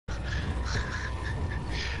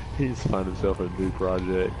He's found himself a new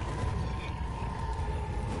project.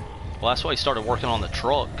 Well, that's why he started working on the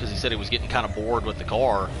truck, because he said he was getting kind of bored with the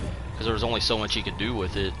car, because there was only so much he could do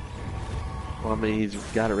with it. Well, I mean, he's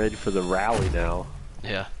got it ready for the rally now.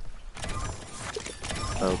 Yeah.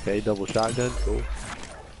 Okay, double shotgun, cool. You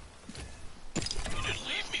didn't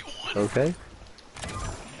leave me one. Okay.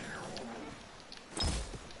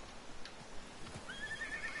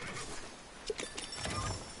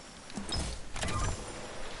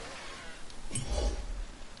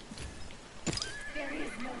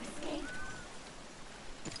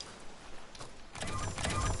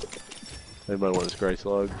 Anybody want this gray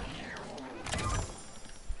slug?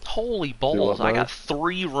 Holy balls, I got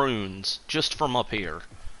 3 runes just from up here.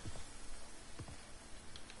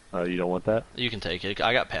 Oh, you don't want that? You can take it.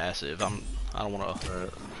 I got passive. I don't want to. Alright.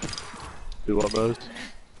 Do what most?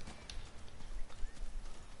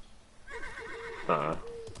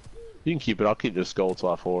 You can keep it. I'll keep this skull till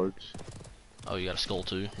I forge. Oh, you got a skull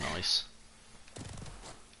too? Nice.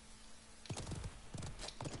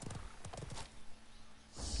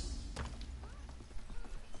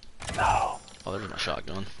 No. Oh, there's my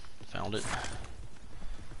shotgun. Found it.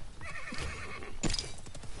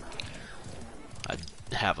 I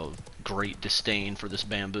have a great disdain for this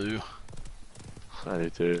bamboo. I do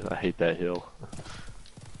too. I hate that hill.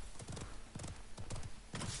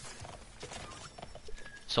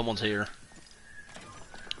 Someone's here.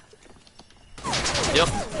 Yep.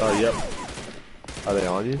 Oh, yep. Are they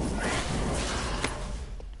on you?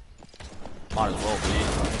 Might as well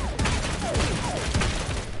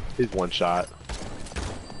be. He's one shot.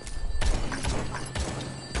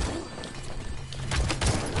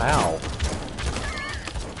 Ow.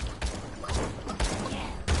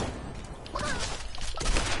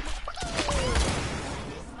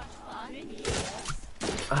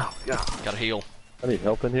 Oh, God. Gotta heal. I need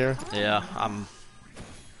help in here. Yeah, I'm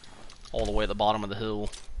all the way at the bottom of the hill.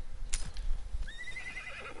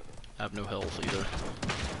 I have no health either.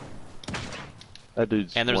 That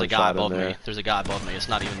dude's And there's a one guy shot in above there. me. There's a guy above me. It's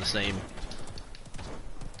not even the same.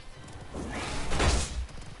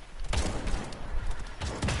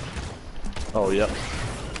 Oh, yep.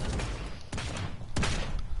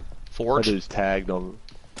 Forge? That dude's tagged on.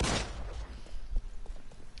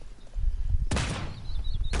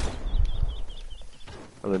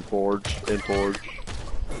 I'm in Forge. In Forge.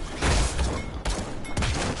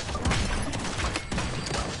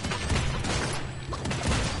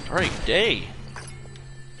 Great day.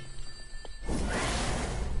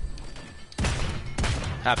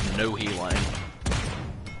 Have no healing.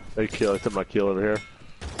 They kill. I took my kill over here.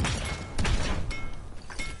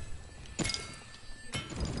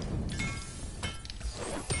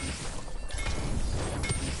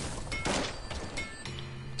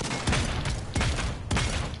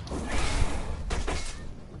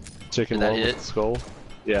 Chicken Did that one with hit? the skull.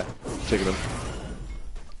 Yeah, chicken him.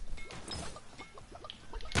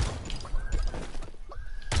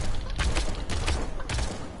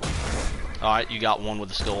 Alright, you got one with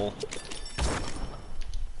the skull.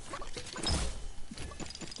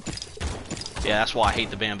 Yeah, that's why I hate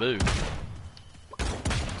the bamboo.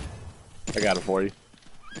 I got it for you.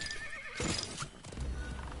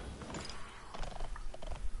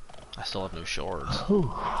 I still have no shards.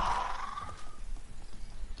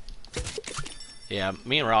 Yeah,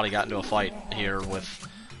 me and Rowdy got into a fight here with,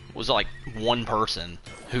 was like one person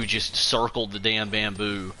who just circled the damn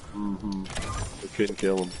bamboo. Mm-hmm. We couldn't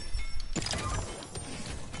kill him.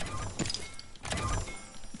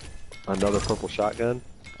 Another purple shotgun.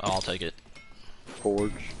 Oh, I'll take it.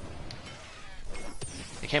 Forge.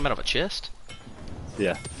 It came out of a chest?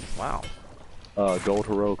 Yeah. Wow. Gold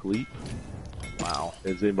heroic leap. Wow.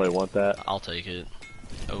 Does anybody want that? I'll take it.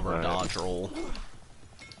 Over a dodge roll.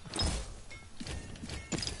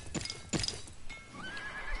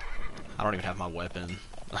 I don't even have my weapon.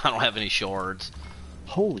 I don't have any shards.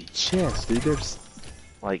 Holy chest, dude. There's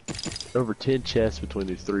like over 10 chests between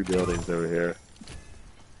these 3 buildings over here.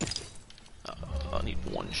 I need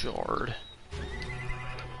 1 shard.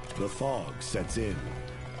 The fog sets in.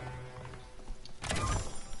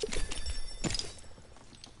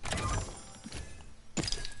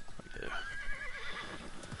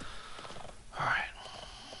 Alright.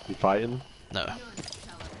 You fighting? No.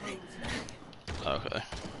 Okay.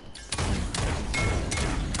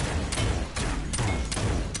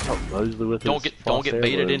 Oh, Mosley with Don't his get hair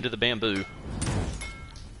baited balloon. into the bamboo.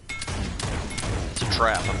 It's a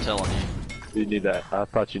trap, I'm telling you. You need that. I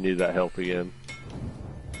thought you needed that help again.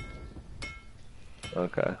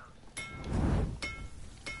 Okay.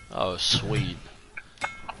 Oh, sweet.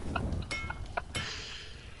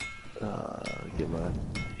 Get my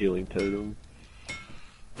healing totem.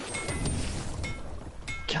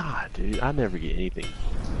 God, dude, I never get anything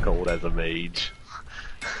gold as a mage.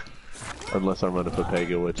 Unless I'm running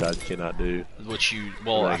Pepega, which I cannot do. Which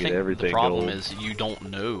well, I I get think the everything problem gold. is you don't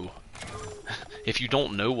know. If you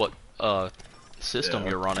don't know what system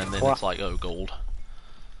Yeah. you're running, then Well, it's like, oh, gold.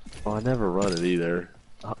 Well, I never run it either.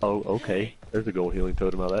 Oh, okay. There's a gold healing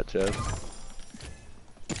totem out of that chest.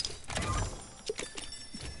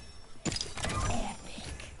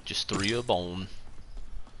 Just 3 a bone.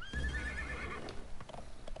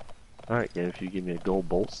 Alright, game, if you give me a gold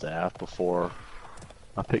bolt staff before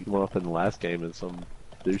I picked one up in the last game and some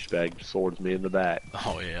douchebag swords me in the back.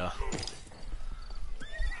 Oh yeah.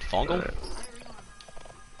 Fungal? Alright.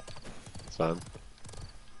 It's fine.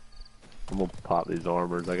 I'm gonna pop these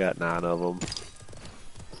armors. I got 9 of them.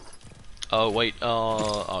 Oh wait,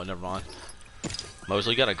 oh never mind.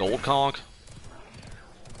 Mosley got a gold conch?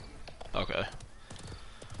 Okay. I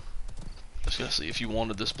was gonna see if you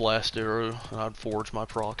wanted this blast arrow, I'd forge my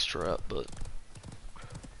proc strap, but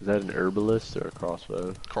Is that an herbalist or a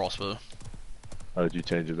crossbow? crossbow. Oh, did you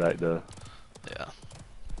change it back to Yeah.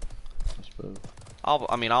 crossbow?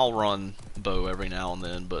 I'll run bow every now and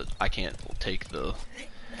then, but I can't take the,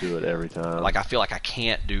 Do it every time. like, I feel like I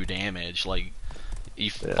can't do damage. Like,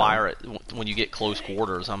 you fire it when you get close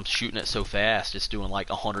quarters. I'm shooting it so fast, it's doing like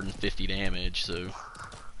 150 damage. So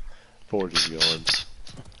Forge is going.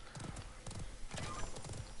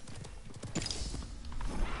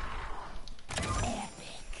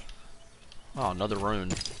 oh, another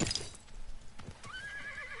rune.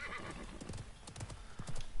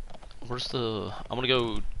 Where's the? I'm gonna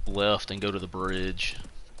go left and go to the bridge,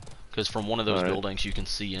 because from one of those Alright. buildings you can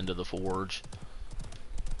see into the forge.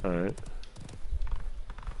 Alright.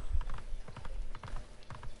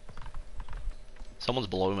 Someone's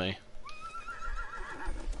below me.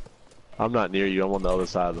 I'm not near you. I'm on the other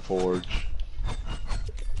side of the forge.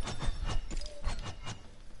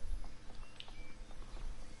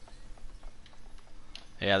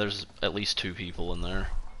 Yeah, there's at least 2 people in there.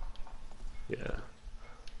 Yeah.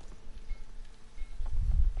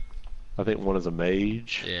 I think one is a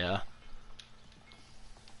mage. Yeah.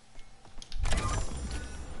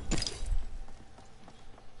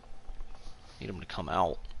 Need him to come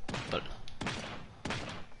out, but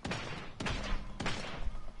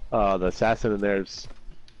The assassin in there is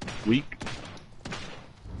weak.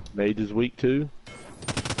 Mage is weak too.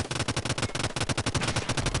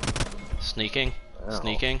 sneaking, Ow.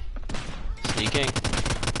 sneaking, sneaking.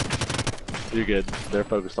 You're good. They're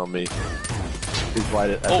focused on me. He's right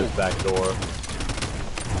at Oh. his back door.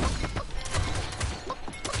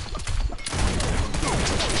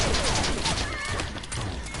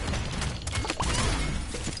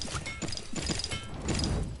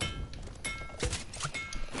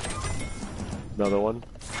 Another one.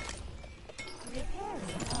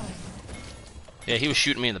 Yeah, he was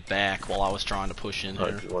shooting me in the back while I was trying to push in Oh,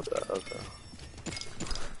 here. you want that? Okay.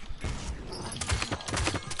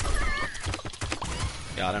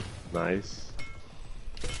 Got him. Nice.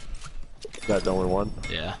 Is that the only one?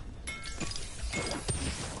 Yeah.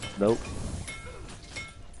 Nope.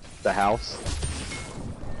 The house.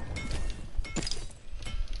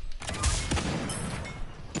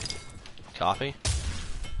 Copy.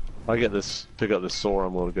 If I get this, pick up this sword,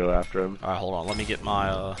 I'm gonna go after him. Alright, hold on. Let me get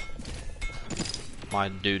my, my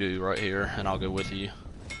doo-doo right here, and I'll go with you.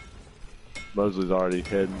 Mosley's already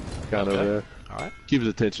heading kind of Okay. over there. Alright. Keep his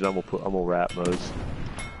attention. I'm gonna wrap Mose.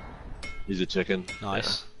 He's a chicken.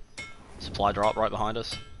 Nice. Supply drop right behind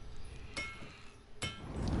us.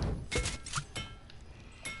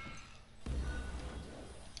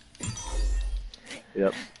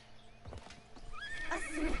 Yep. A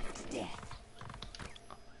swift death.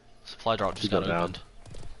 Supply drop just Keep got that down. opened.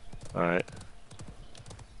 All right.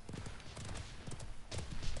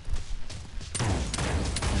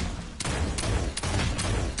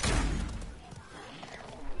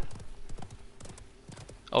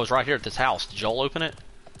 Oh, it's right here at this house. Did y'all open it?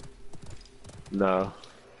 No.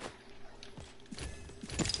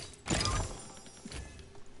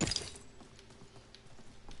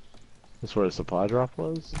 That's where the supply drop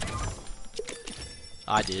was?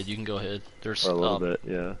 I did. You can go ahead. There's Or a little bit,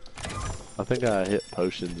 yeah. I think I hit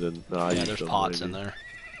potions and no, I yeah, used there's them pots maybe. in there.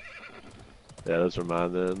 Yeah, those are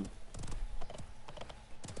mine then.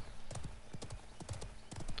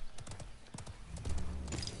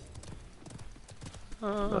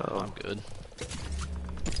 No. I'm good.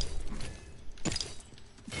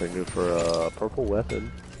 Can go for a purple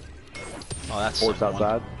weapon. Oh, that's Horse someone.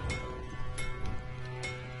 outside.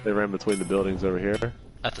 They ran between the buildings over here.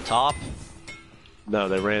 At the top. No,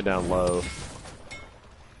 they ran down low.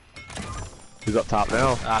 He's up top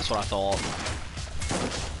now. That's what I thought.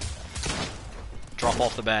 Drop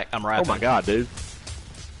off the back. I'm Oh wrapping. my god, dude.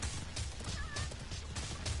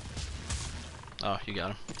 Oh, you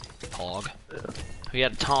got him. Hog. Yeah. He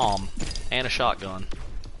had a Tom and a shotgun.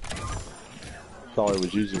 That's all he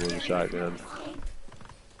was using was a shotgun.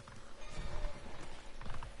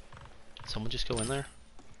 Someone just go in there?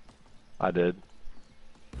 I did.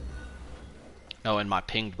 Oh, in my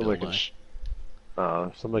pinged building.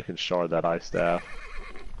 Somebody can shard that ice staff.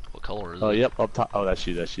 What color is Oh, it? yep, up top. Oh, that's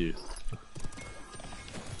you, that's you.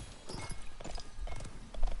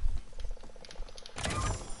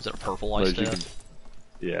 Is it a purple ice You staff?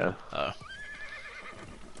 Yeah. Oh.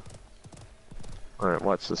 Alright,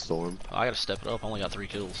 watch the storm. I gotta step it up. I only got 3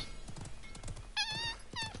 kills.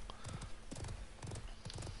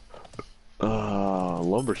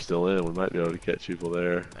 Lumber's still in. We might be able to catch people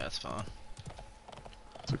there. That's fine.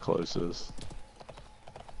 It's the closest.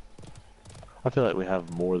 I feel like we have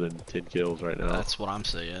more than 10 kills right now. That's what I'm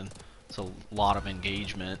saying. It's a lot of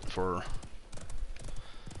engagement for...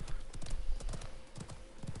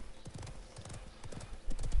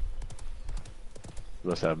 We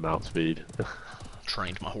must have mount speed.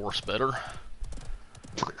 Trained my horse better.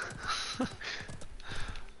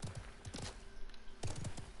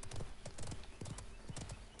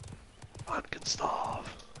 Stop.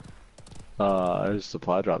 There's a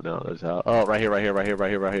supply drop now. There's how. Oh, right here, right here, right here, right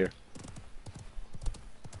here, right here.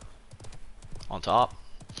 On top?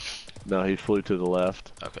 No, he flew to the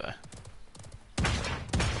left. Okay.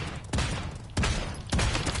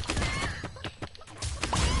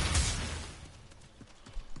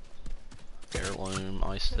 Heirloom,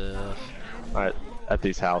 ice staff. Alright, at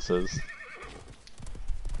these houses.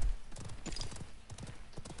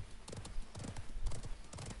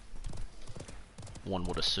 One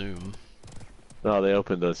would assume. No, they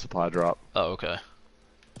opened the supply drop. Oh, okay.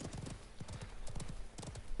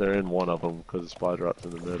 They're in one of them because the supply drop's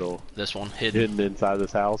in the middle. This one, hidden. Hidden inside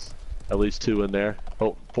this house. At least 2 in there.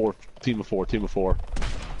 Oh, 4. Team of 4. Team of 4.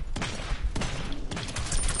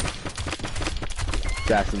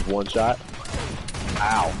 Jackson's one shot.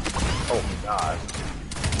 Ow. Oh my god.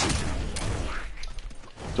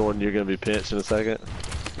 Jordan, you're gonna be pinched in a second.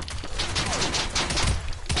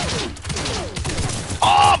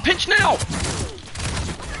 Oh, pinch now!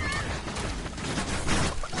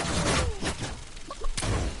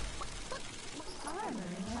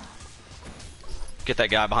 Get that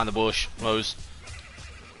guy behind the bush, Mose.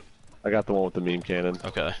 I got the one with the meme cannon.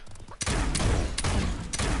 Okay.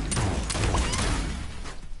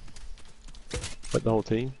 But the whole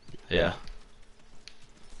team? Yeah.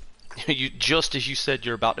 You just as you said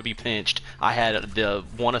you're about to be pinched, I had the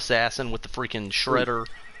one assassin with the freaking shredder.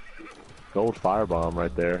 Gold firebomb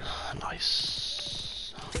right there.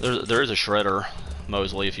 Nice. There is a shredder,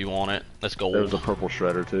 Mosley, if you want it. That's gold. There was a purple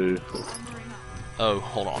shredder too. Oh,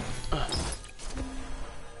 hold on.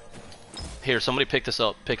 Here, somebody pick this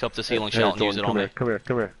up. Pick up this healing shell and use it on me. Come here,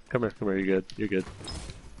 come here, come here, come here. You're good. You're good.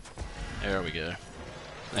 There we go.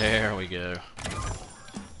 There we go.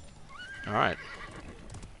 Alright.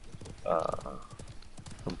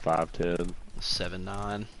 I'm 5'10".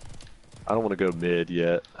 7-9. I don't want to go mid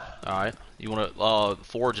yet. Alright. You wanna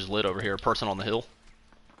forge is lit over here. Person on the hill.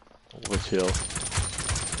 Which hill?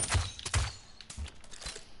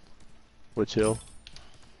 Which hill?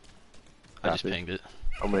 I just Copy. pinged it.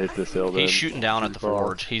 I'm gonna hit this hill then. He's shooting down at the Far.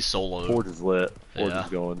 forge. He's solo. Forge is lit. Forge Yeah.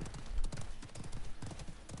 is going.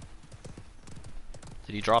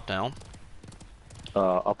 Did he drop down?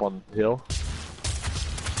 Up on the hill.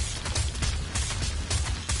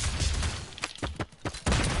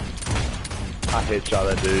 I headshot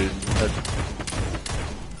that dude.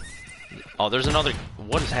 Oh, there's another.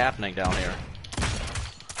 What is happening down here?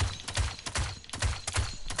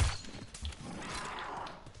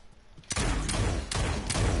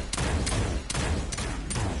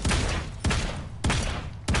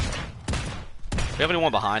 Do we have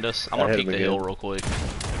anyone behind us? I'm gonna hit peek him the again. hill real quick.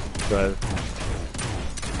 Right.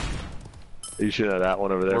 Are you shooting at that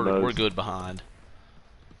one over there, Mose? We're good behind.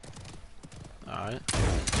 Alright.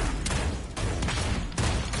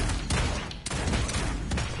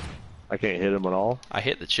 I can't hit him at all. I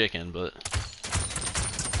hit the chicken, but...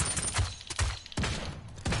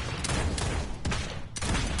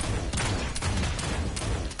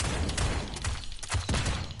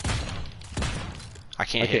 I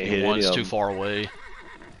can't hit hit anyone, any it's of too them. far away.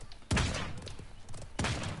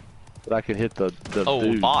 But I can hit the Oh,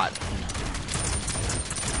 dude. bot.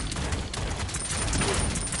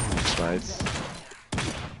 Nice.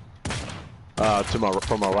 From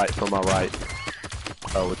my right.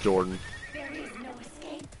 Oh, with Jordan. There is no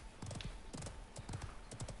escape.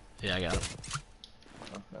 Yeah, I got him.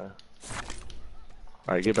 Okay.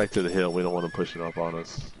 Alright, get back to the hill. We don't want them pushing up on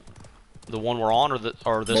us. The one we're on, or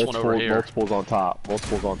this one over here? Multiples on top.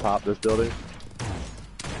 Multiples on top this building.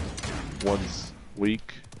 One's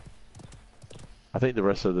weak. I think the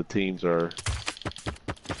rest of the teams are...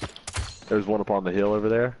 There's one up on the hill over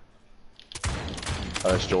there.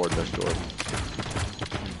 Oh, that's Jordan. That's Jordan.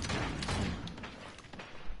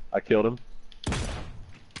 I killed him.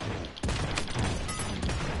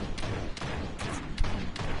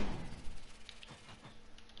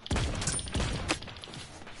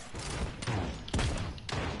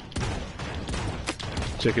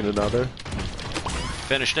 Chicken another.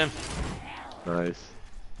 Finished him. Nice.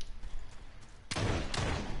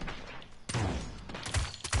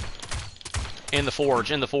 In the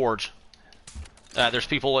forge, in the forge. There's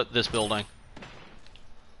people at this building.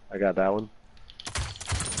 I got that one.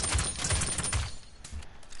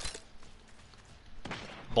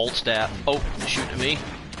 Bolt staff. Oh, shooting at me.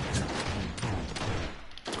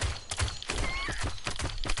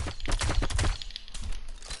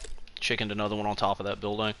 Chickened another one on top of that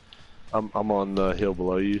building. I'm on the hill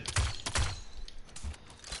below you.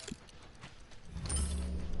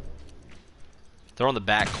 They're on the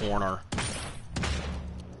back corner.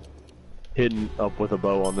 Hidden up with a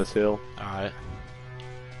bow on this hill. Alright.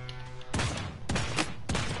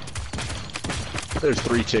 There's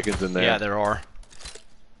 3 chickens in there. Yeah, there are.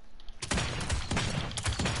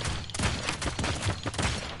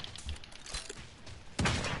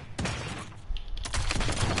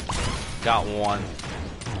 Got one.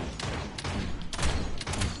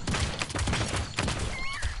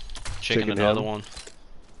 Chicken another one.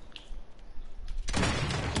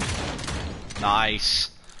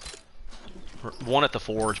 Nice. One at the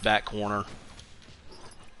forge, back corner.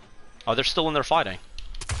 Oh, they're still in there fighting.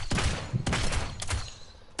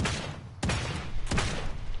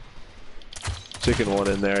 Chicken one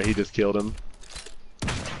in there. He just killed him.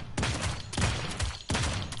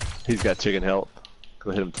 He's got chicken health.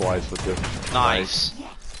 Cause I hit him twice with this. Nice.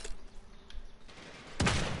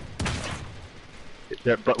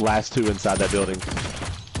 They're last 2 inside that building.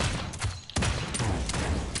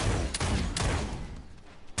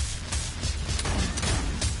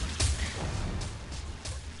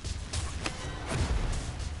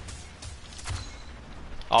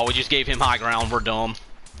 Oh, we just gave him high ground. We're dumb.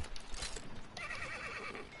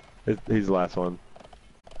 He's the last one.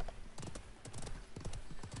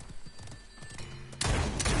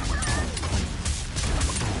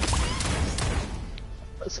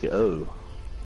 Let's go.